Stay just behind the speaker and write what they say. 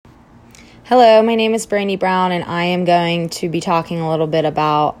Hello, my name is Brandy Brown, and I am going to be talking a little bit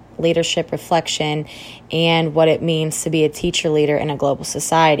about leadership reflection and what it means to be a teacher leader in a global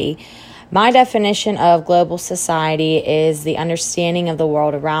society. My definition of global society is the understanding of the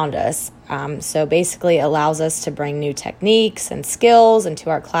world around us. So basically it allows us to bring new techniques and skills into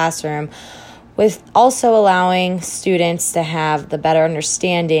our classroom, with also allowing students to have the better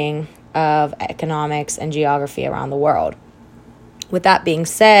understanding of economics and geography around the world. With that being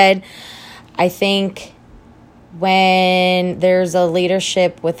said, I think when there's a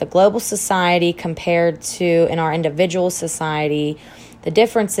leadership with a global society compared to in our individual society, the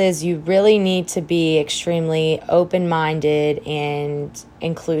difference is you really need to be extremely open-minded and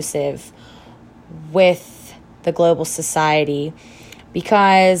inclusive with the global society,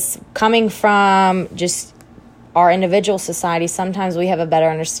 because coming from just our individual society, sometimes we have a better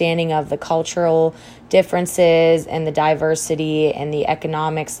understanding of the cultural differences and the diversity and the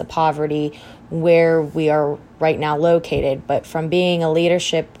economics, the poverty, where we are right now located. But from being a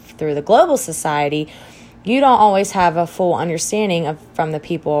leadership through the global society, you don't always have a full understanding from the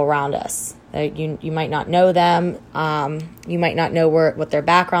people around us. You might not know them. You might not know what their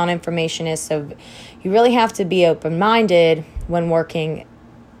background information is. So you really have to be open-minded when working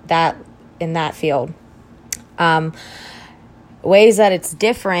in that field. Ways that it's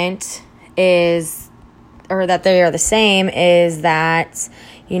different or that they are the same is that,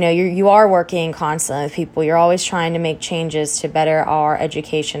 you are working constantly with people. You're always trying to make changes to better our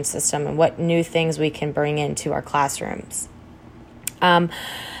education system and what new things we can bring into our classrooms.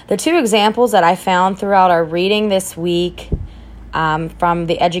 The two examples that I found throughout our reading this week from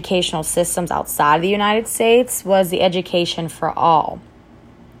the educational systems outside of the United States was the Education for All.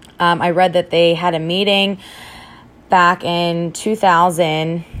 I read that they had a meeting back in 2000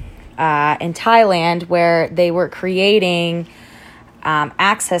 in Thailand where they were creating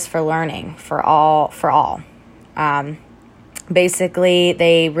access for learning for all. Basically,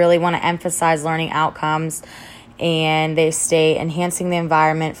 they really want to emphasize learning outcomes, and they stay enhancing the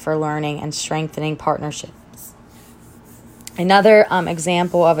environment for learning and strengthening partnerships. Another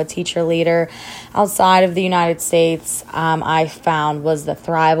example of a teacher leader outside of the United States I found was the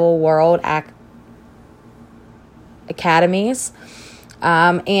Thrival World Academies.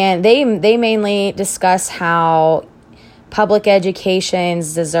 And they mainly discuss how public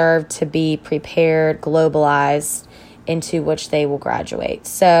educations deserve to be prepared, globalized, into which they will graduate.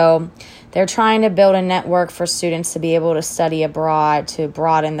 So they're trying to build a network for students to be able to study abroad, to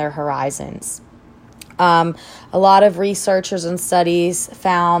broaden their horizons. A lot of researchers and studies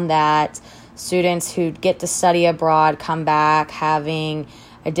found that students who get to study abroad come back having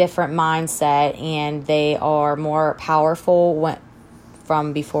a different mindset, and they are more powerful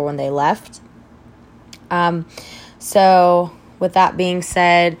from before when they left. So with that being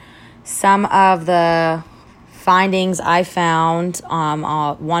said, some of the findings I found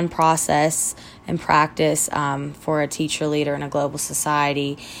one process and practice for a teacher leader in a global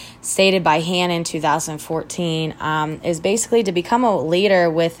society stated by Hannah in 2014 is basically to become a leader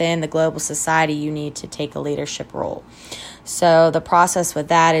within the global society, you need to take a leadership role. So the process with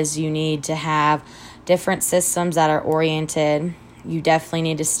that is you need to have different systems that are oriented. You definitely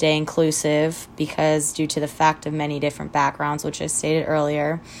need to stay inclusive because due to the fact of many different backgrounds, which I stated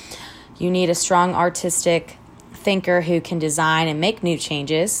earlier, you need a strong artistic thinker who can design and make new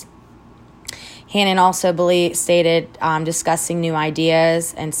changes. Hannon also stated discussing new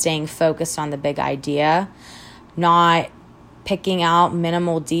ideas and staying focused on the big idea, not picking out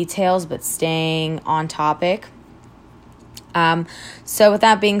minimal details, but staying on topic. So with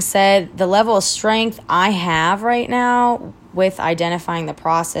that being said, the level of strength I have right now with identifying the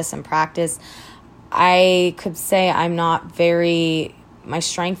process and practice, I could say my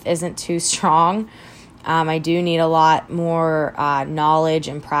strength isn't too strong. I do need a lot more knowledge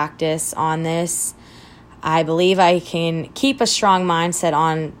and practice on this. I believe I can keep a strong mindset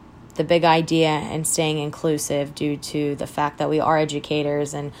on the big idea and staying inclusive due to the fact that we are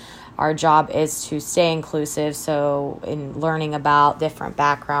educators and our job is to stay inclusive, so in learning about different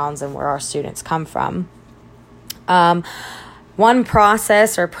backgrounds and where our students come from. One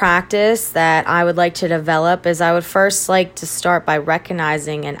process or practice that I would like to develop is I would first like to start by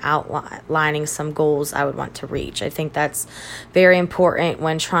recognizing and outlining some goals I would want to reach. I think that's very important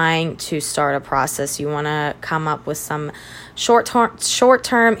when trying to start a process. You want to come up with some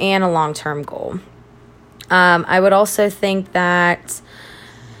short-term and a long-term goal. I would also think that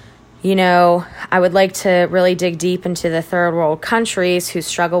I would like to really dig deep into the third world countries who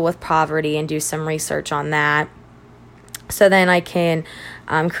struggle with poverty and do some research on that. So then I can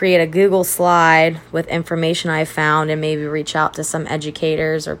create a Google slide with information I found and maybe reach out to some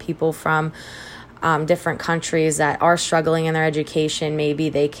educators or people from different countries that are struggling in their education. Maybe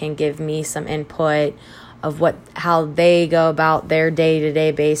they can give me some input of how they go about their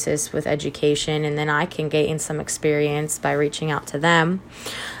day-to-day basis with education, and then I can gain some experience by reaching out to them.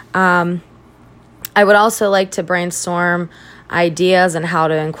 I would also like to brainstorm ideas on how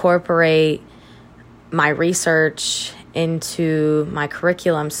to incorporate my research into my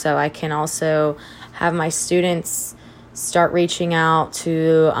curriculum, so I can also have my students start reaching out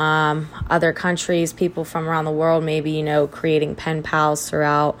to other countries, people from around the world, maybe, creating pen pals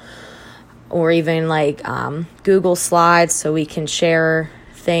throughout, or even like Google Slides so we can share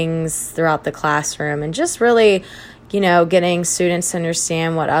things throughout the classroom, and just really, getting students to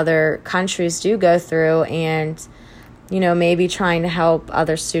understand what other countries do go through, and, maybe trying to help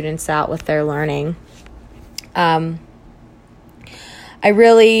other students out with their learning. I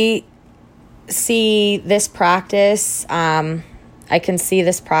really see this practice, I can see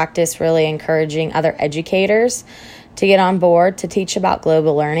this practice really encouraging other educators to get on board to teach about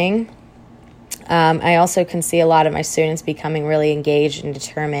global learning. I also can see a lot of my students becoming really engaged and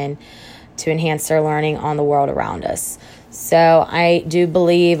determined to enhance their learning on the world around us. So I do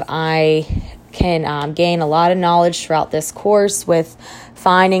believe I can gain a lot of knowledge throughout this course with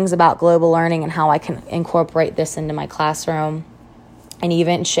findings about global learning and how I can incorporate this into my classroom, and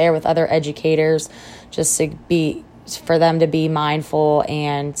even share with other educators just for them to be mindful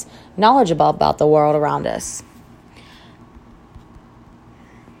and knowledgeable about the world around us.